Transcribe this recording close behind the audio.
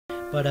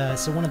But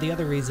so one of the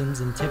other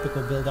reasons in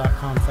typical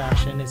Bill.com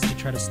fashion is to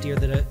try to steer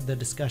the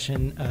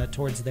discussion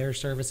towards their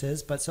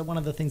services. But so one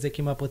of the things they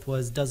came up with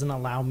was doesn't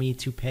allow me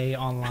to pay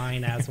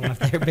online as one of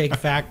their big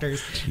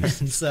factors.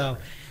 And so,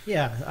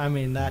 yeah, I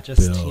mean, that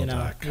just,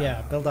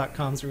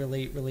 Bill.com's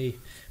really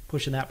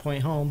pushing that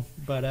point home.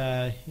 But,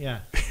 yeah.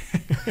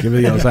 Give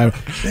it the old time.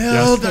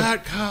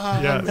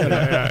 Bill.com.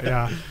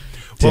 Yeah.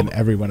 It's in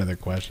every one of their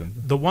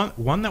questions. The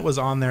one that was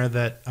on there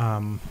that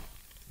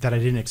that I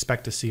didn't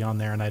expect to see on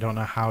there, and I don't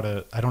know how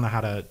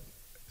to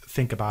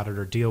think about it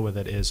or deal with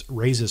it, is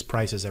raises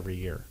prices every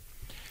year.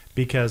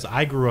 Because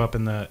I grew up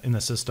in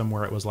the system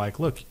where it was like,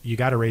 look, you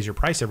got to raise your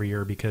price every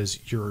year because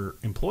your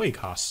employee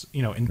costs,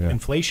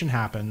 inflation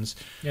happens,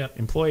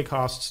 employee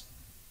costs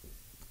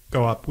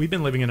go up. We've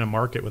been living in a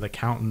market with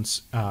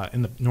accountants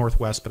in the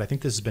Northwest, but I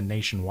think this has been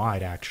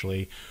nationwide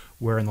actually,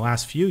 where in the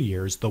last few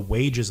years, the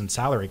wages and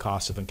salary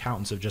costs of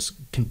accountants have just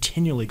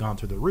continually gone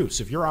through the roof.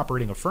 So if you're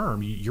operating a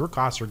firm, your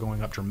costs are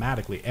going up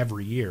dramatically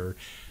every year.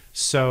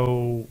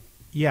 So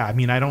yeah, I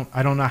mean, I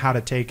don't know how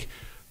to take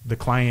the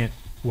client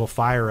will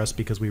fire us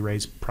because we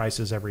raise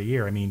prices every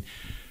year. I mean,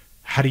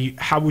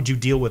 how would you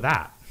deal with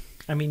that?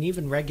 I mean,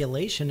 even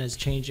regulation is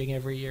changing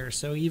every year.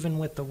 So even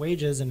with the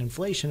wages and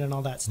inflation and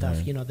all that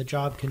stuff, Right. the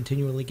job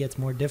continually gets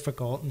more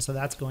difficult. And so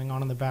that's going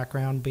on in the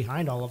background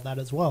behind all of that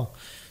as well.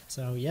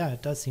 So, yeah,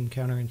 it does seem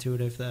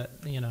counterintuitive that,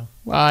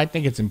 Well, I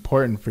think it's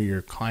important for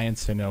your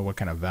clients to know what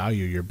kind of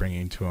value you're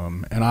bringing to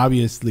them. And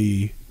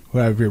obviously,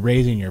 if you're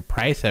raising your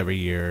price every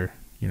year,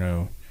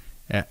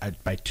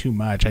 by too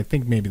much, I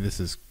think maybe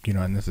this is,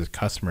 and this is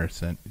customer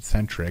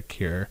centric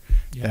here,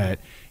 that,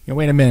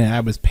 wait a minute, I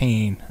was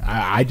paying,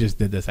 I just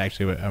did this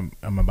actually.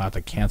 I'm about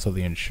to cancel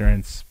the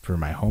insurance for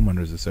my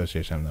homeowners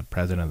association. I'm the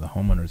president of the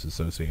homeowners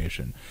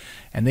association.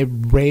 And they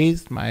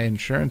raised my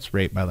insurance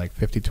rate by like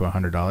 $50 to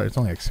 $100. It's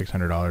only like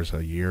 $600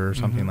 a year or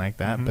something like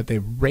that. Mm-hmm. But they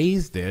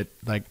raised it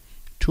like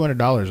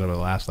 $200 over the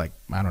last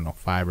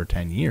 5 or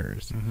 10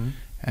 years. Mm-hmm.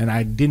 And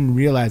I didn't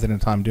realize it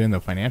until I'm doing the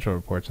financial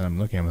reports and I'm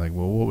looking, I'm like,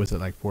 well, what was it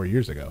like 4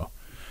 years ago?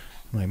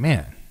 I'm like,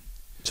 man.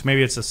 So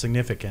maybe it's the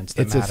significance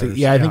that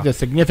matters. I think the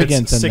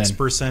significance. It's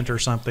 6% or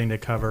something to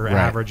cover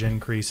average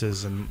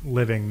increases and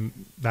living.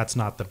 That's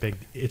not the big.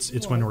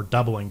 It's when we're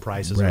doubling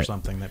prices or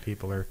something that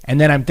people are.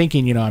 And then I'm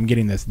thinking, I'm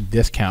getting this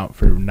discount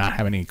for not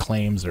having any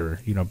claims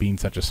or being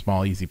such a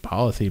small, easy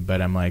policy.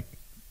 But I'm like,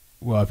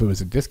 well, if it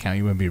was a discount,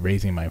 you wouldn't be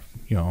raising my.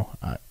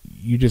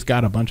 You just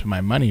got a bunch of my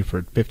money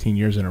for 15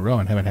 years in a row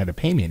and haven't had to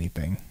pay me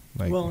anything.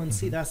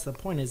 See, that's the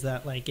point, is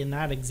that in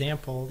that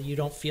example, you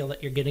don't feel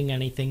that you're getting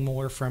anything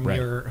more from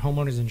your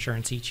homeowner's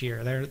insurance each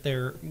year.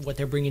 They're what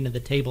they're bringing to the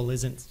table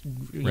isn't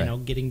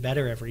getting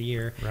better every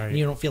year. Right. And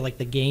you don't feel like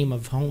the game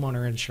of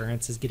homeowner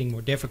insurance is getting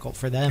more difficult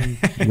for them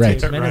to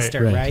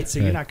administer, right? So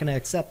you're not going to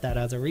accept that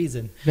as a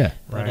reason. Yeah.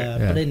 But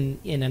but in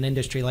an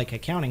industry like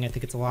accounting, I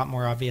think it's a lot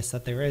more obvious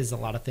that there is a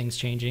lot of things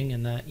changing,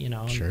 and that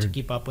to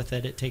keep up with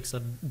it takes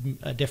a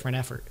different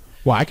effort.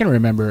 Well, I can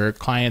remember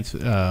clients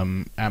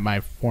at my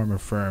former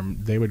firm,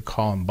 they would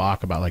call and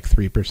balk about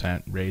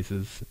 3%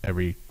 raises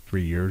every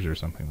 3 years or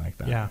something like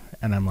that. Yeah.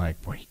 And I'm like,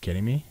 are you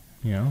kidding me?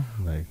 Well,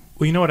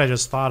 you know what I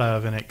just thought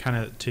of, and it kind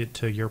of,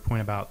 to your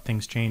point about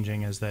things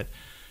changing, is that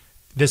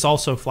this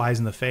also flies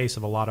in the face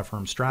of a lot of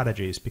firm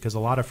strategies, because a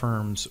lot of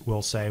firms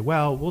will say,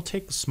 well, we'll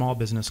take the small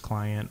business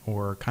client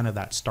or kind of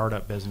that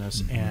startup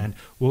business and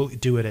we'll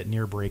do it at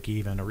near break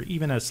even or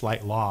even a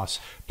slight loss,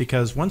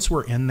 because once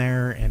we're in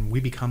there and we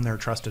become their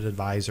trusted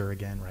advisor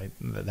again, right?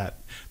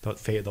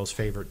 Those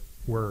favorite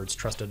words,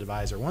 trusted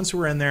advisor. Once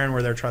we're in there and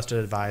we're their trusted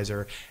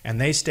advisor and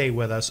they stay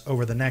with us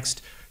over the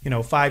next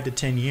 5 to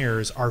 10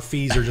 years, our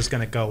fees are just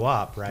going to go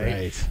up,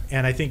 right?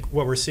 And I think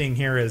what we're seeing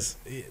here is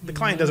the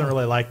client doesn't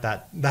really like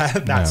that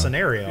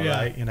scenario,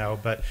 right?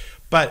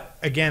 But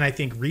again, I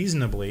think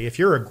reasonably, if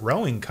you're a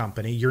growing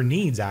company, your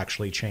needs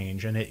actually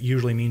change, and it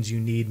usually means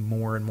you need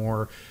more and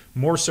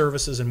more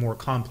services and more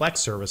complex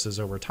services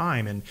over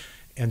time,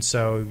 and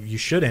so you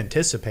should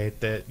anticipate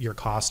that your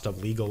cost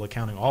of legal,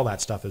 accounting, all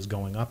that stuff is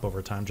going up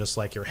over time, just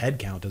like your head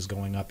count is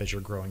going up as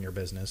you're growing your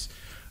business.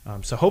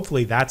 So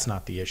hopefully that's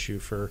not the issue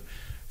for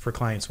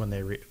clients when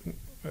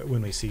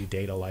we see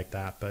data like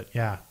that. But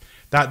yeah,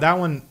 that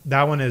one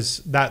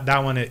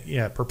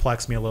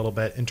perplexed me a little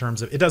bit in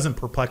terms of, it doesn't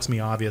perplex me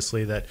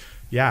obviously that,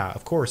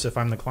 of course, if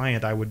I'm the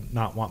client, I would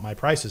not want my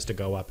prices to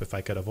go up if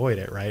I could avoid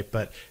it, right?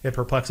 But it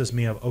perplexes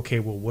me of, okay,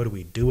 well, what do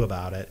we do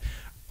about it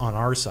on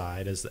our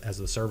side as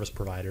the service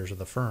providers of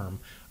the firm?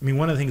 I mean,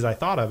 one of the things I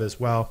thought of is,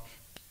 well,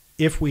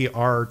 if we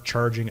are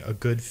charging a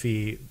good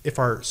fee, if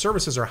our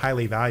services are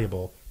highly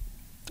valuable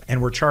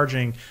and we're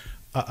charging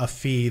a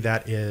fee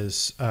that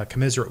is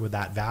commensurate with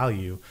that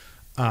value,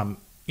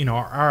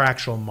 our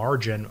actual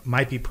margin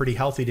might be pretty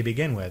healthy to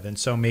begin with. And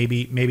so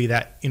maybe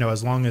that,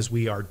 as long as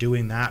we are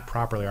doing that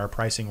properly, our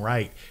pricing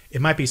right,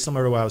 it might be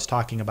similar to what I was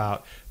talking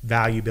about,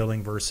 value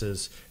billing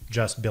versus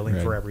just billing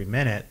for every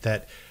minute,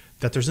 that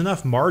there's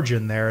enough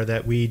margin there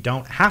that we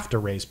don't have to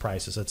raise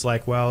prices. It's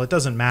like, well, it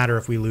doesn't matter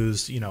if we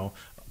lose,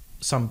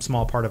 some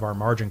small part of our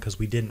margin because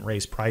we didn't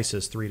raise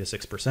prices 3 to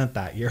 6%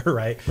 that year,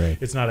 right?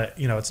 It's not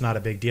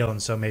a big deal,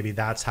 and so maybe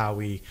that's how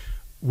we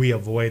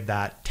avoid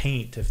that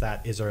taint if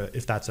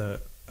that's a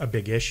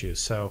big issue.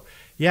 So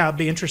yeah, it'd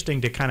be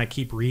interesting to kind of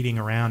keep reading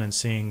around and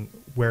seeing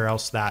where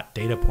else that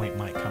data point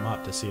might come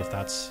up to see if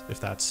that's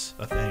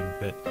a thing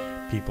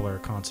that people are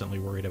constantly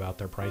worried about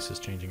their prices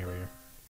changing every year.